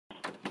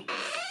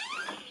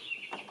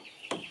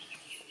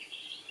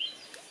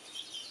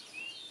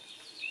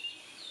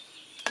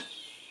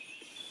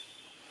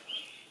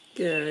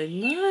Good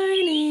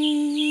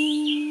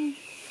morning.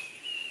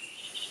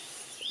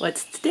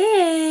 What's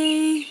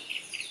today?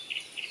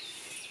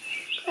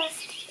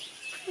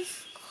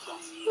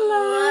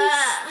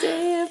 Last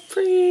day of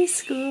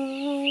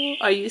preschool.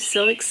 Are you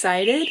so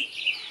excited?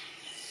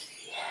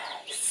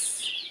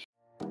 Yes.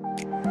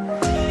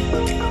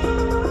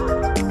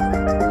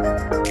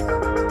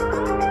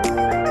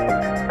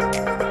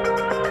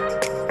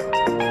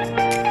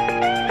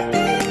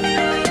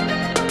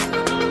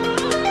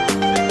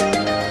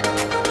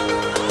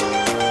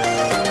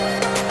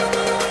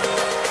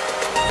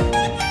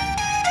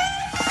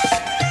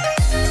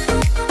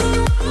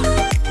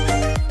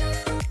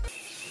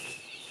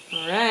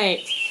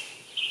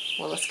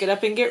 Well, let's get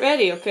up and get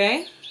ready,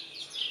 okay?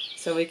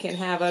 So we can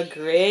have a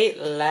great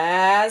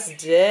last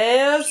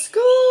day of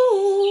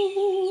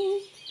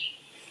school.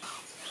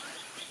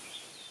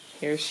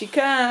 Here she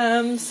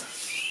comes.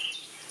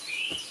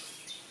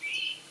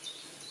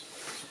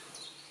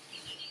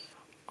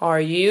 Are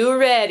you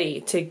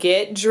ready to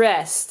get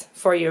dressed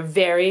for your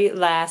very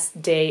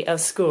last day of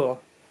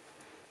school?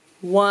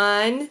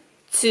 1,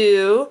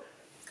 2,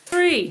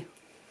 3.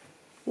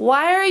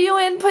 Why are you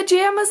in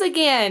pajamas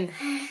again?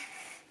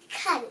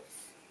 Because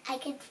I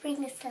can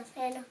bring the stuffed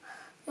animal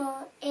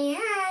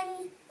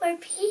and wear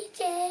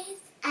PJs.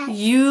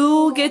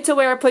 You get to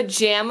wear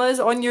pajamas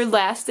on your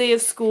last day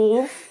of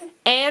school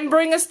and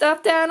bring a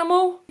stuffed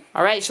animal?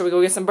 Alright, shall we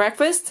go get some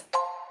breakfast?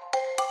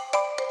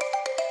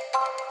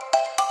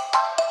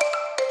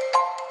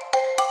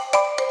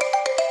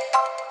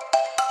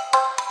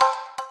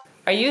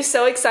 Are you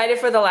so excited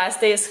for the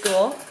last day of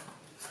school?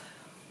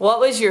 What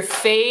was your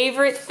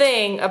favorite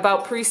thing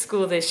about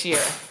preschool this year?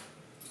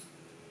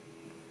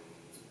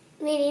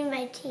 Meeting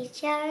my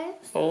teachers.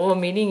 Oh,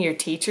 meeting your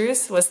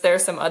teachers. Was there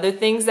some other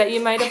things that you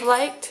might have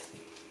liked?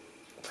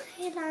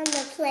 Playing on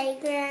the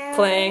playground.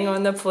 Playing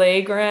on the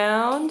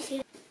playground.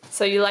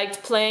 So you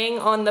liked playing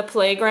on the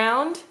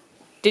playground?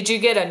 Did you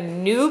get a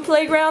new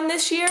playground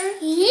this year?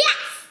 Yes.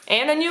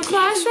 And a new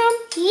classroom?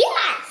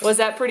 Yes. Was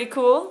that pretty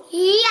cool?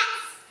 Yes.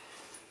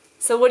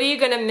 So what are you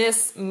going to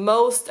miss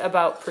most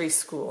about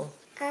preschool?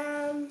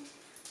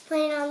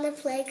 Playing on the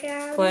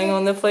playground. Playing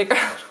on the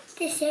playground.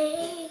 To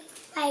see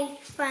my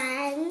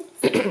friends.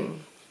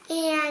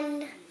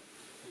 And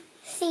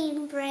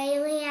seeing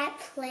Brayley at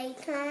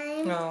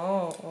playtime.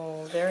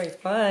 Oh, very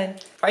fun.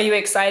 Are you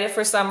excited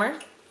for summer?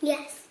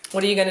 Yes.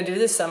 What are you going to do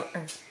this summer?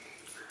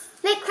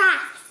 Make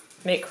crafts.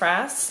 Make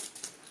crafts?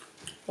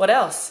 What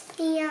else?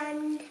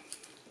 And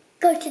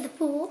go to the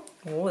pool.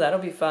 Oh, that'll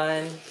be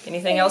fun.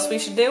 Anything else we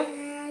should do?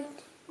 And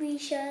we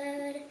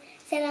should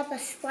set up a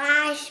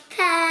splash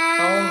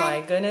pad. Oh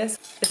my goodness.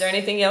 Is there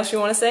anything else you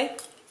want to say?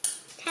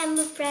 Time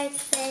of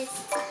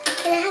breakfast.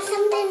 And have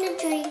something to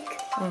drink.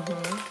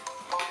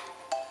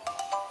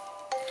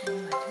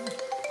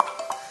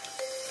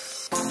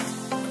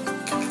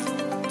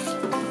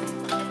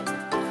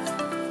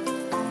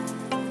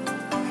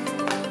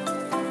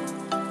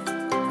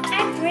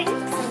 I drink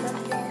some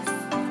of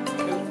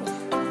this.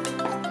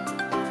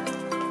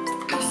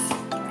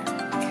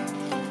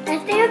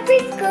 That's their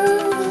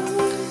preschool.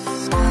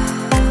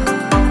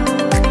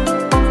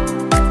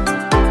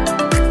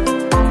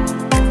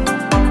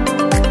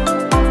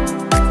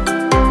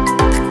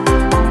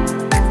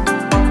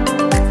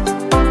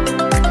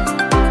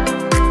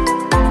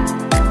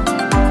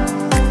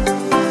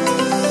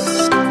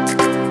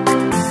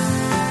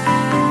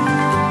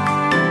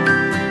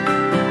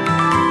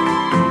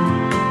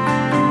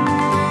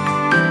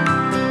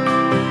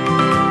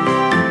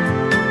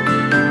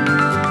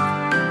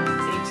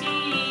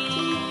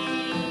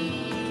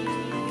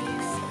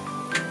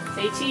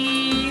 Say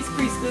cheese,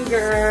 preschool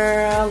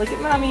girl. Look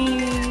at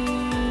mommy.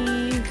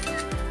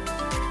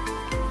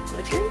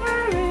 Look at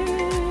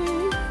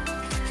mommy.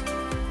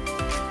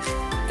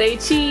 Say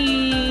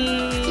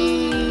cheese.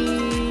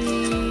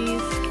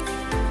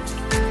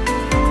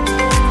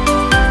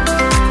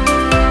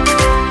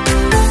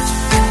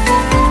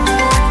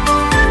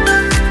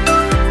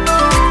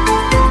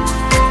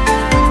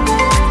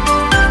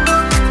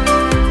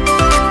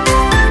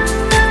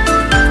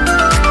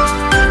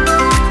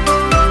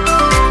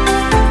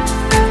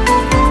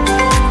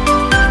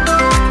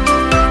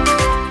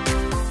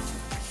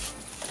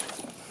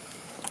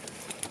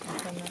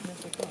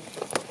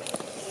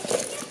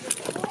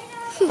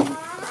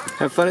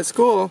 Have fun at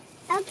school.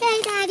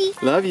 Okay, Daddy.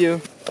 Love you.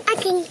 I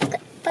can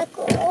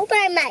go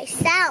by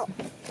myself.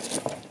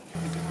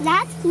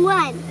 That's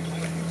one.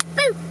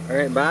 Boo. All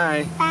right,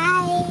 bye.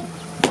 Bye.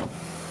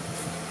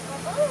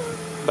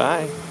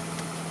 Bye.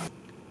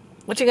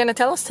 What you gonna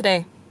tell us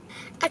today?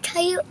 I'll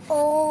tell you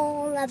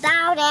all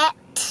about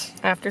it.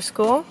 After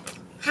school?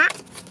 Huh?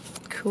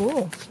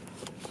 Cool.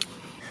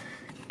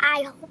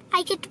 I hope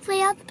I get to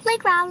play on the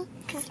playground.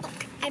 Because look,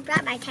 I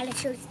brought my tennis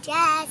shoes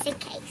just in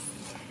case.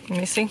 Let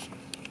me see.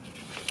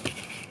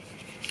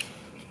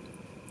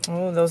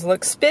 Oh, those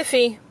look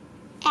spiffy.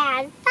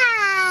 And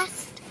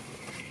fast.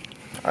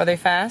 Are they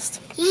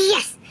fast?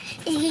 Yes.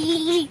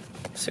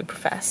 Super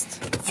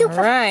fast. Super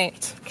All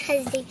right.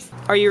 Because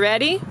Are you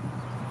ready?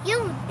 you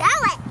know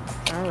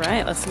it. All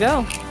right, let's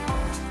go.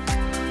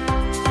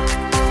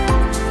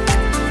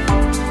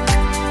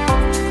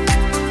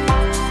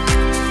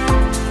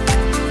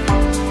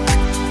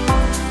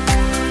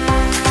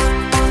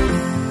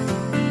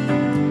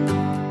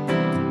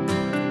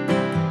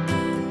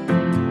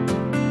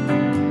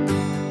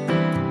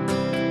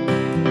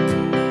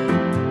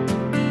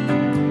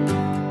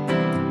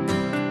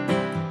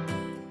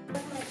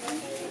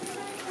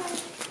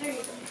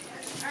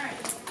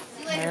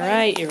 All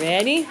right, you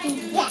ready?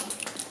 Yes.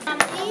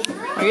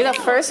 You're the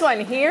first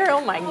one here.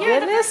 Oh my goodness. You're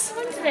the first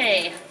one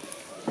today.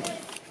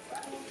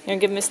 You gonna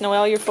give Miss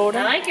Noelle your folder?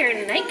 I like your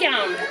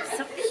nightgown.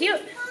 So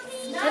cute.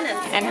 Goodness.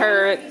 And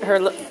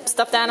her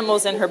stuffed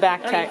animals in her Oh, you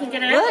backpack. can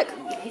get it Look.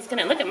 out? He's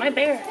gonna look at my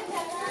bear.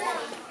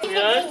 He's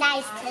Good.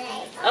 nice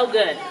today. Oh,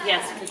 good.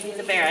 Yes, because he's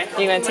a bear.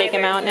 You gonna take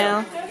him out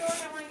now?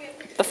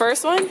 The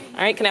first one?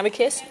 All right, can I have a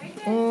kiss?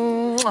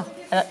 Mwah.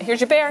 Here's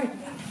your bear.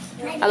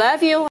 I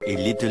love you. A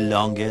little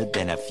longer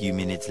than a few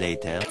minutes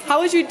later.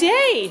 How was your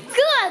day?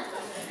 Good.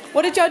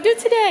 What did y'all do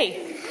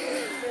today?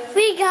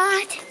 We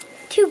got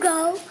to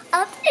go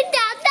up and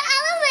down the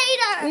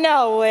elevator.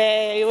 No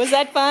way. Was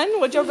that fun?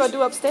 What'd y'all go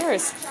do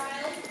upstairs?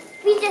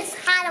 We just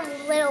had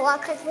a little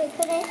walk because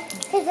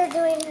they're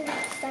doing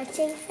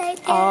stretching right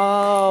there.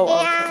 Oh.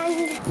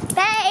 And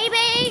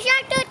baby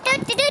shark do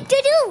do do do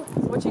do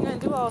do. What you gonna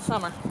do all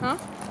summer? Huh?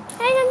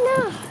 I don't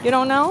know. You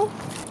don't know?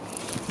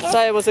 Yes. So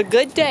it was a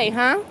good day,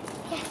 huh?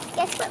 Yes,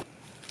 guess what?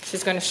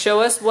 She's gonna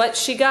show us what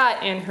she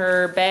got in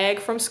her bag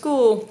from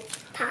school.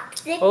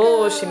 Popsicle.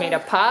 Oh, she made a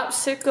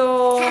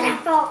popsicle.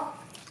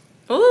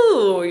 Colorful.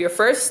 Ooh, your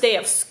first day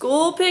of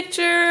school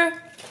picture.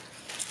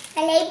 A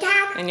name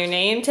tag And your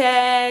name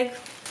tag.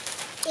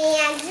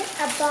 and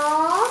a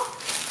ball.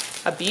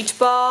 A beach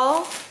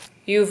ball.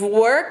 You've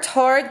worked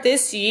hard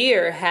this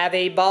year. Have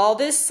a ball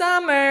this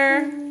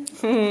summer.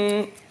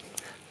 And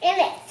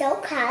it's so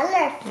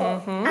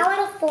colorful. I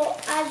want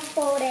to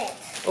unfold it.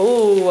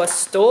 Ooh, a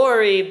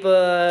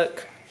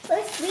storybook.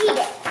 Let's read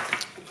it.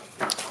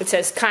 It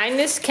says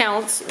kindness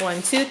counts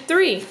 1, 2,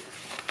 3.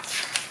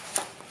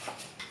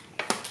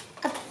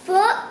 A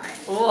book.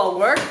 Ooh, a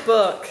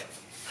workbook.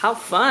 How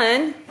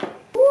fun.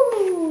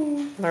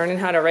 Ooh. Learning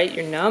how to write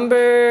your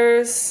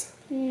numbers.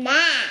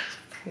 Math.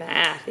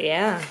 Math,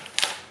 yeah.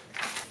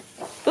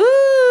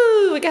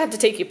 Ooh, we're gonna have to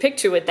take your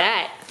picture with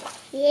that.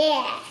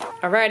 Yeah.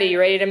 Alrighty, you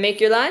ready to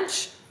make your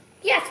lunch?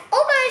 Yes,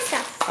 all by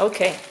yourself.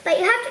 Okay, But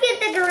you have to get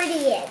the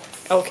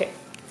ingredients. okay.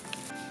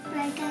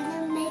 We're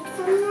gonna make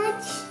some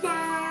lunch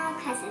now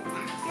because it's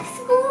after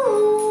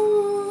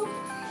school.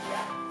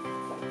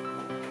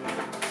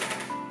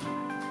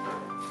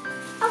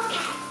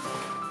 Okay.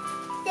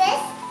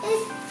 This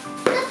is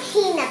the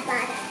peanut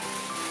butter.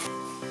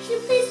 Can you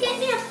please get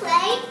me a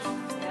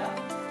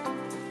plate?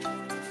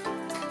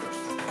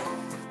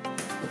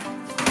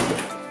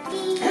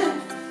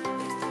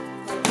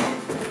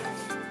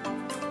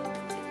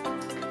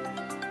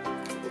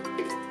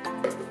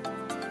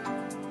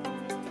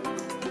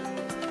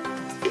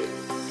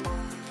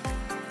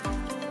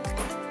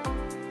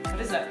 What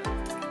is that?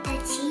 A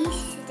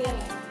cheese stick.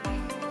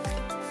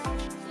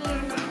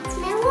 And that's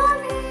my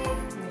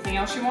water. Anything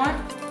else you want?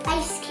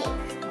 Ice cake.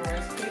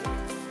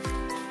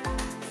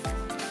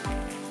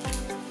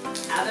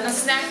 Having a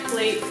snack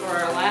plate for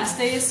our last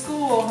day of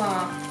school,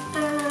 huh?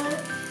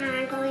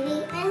 I'm going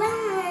to eat my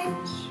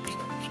lunch.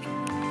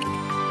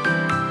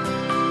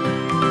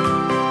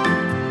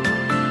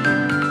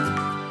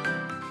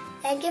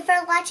 Thank you for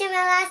watching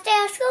my last day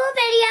of school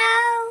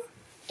video.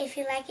 If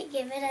you like it,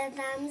 give it a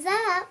thumbs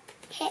up.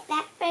 Hit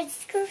that red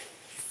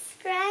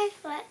subscribe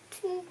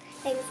button.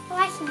 Thanks for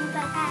watching.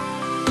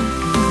 Bye.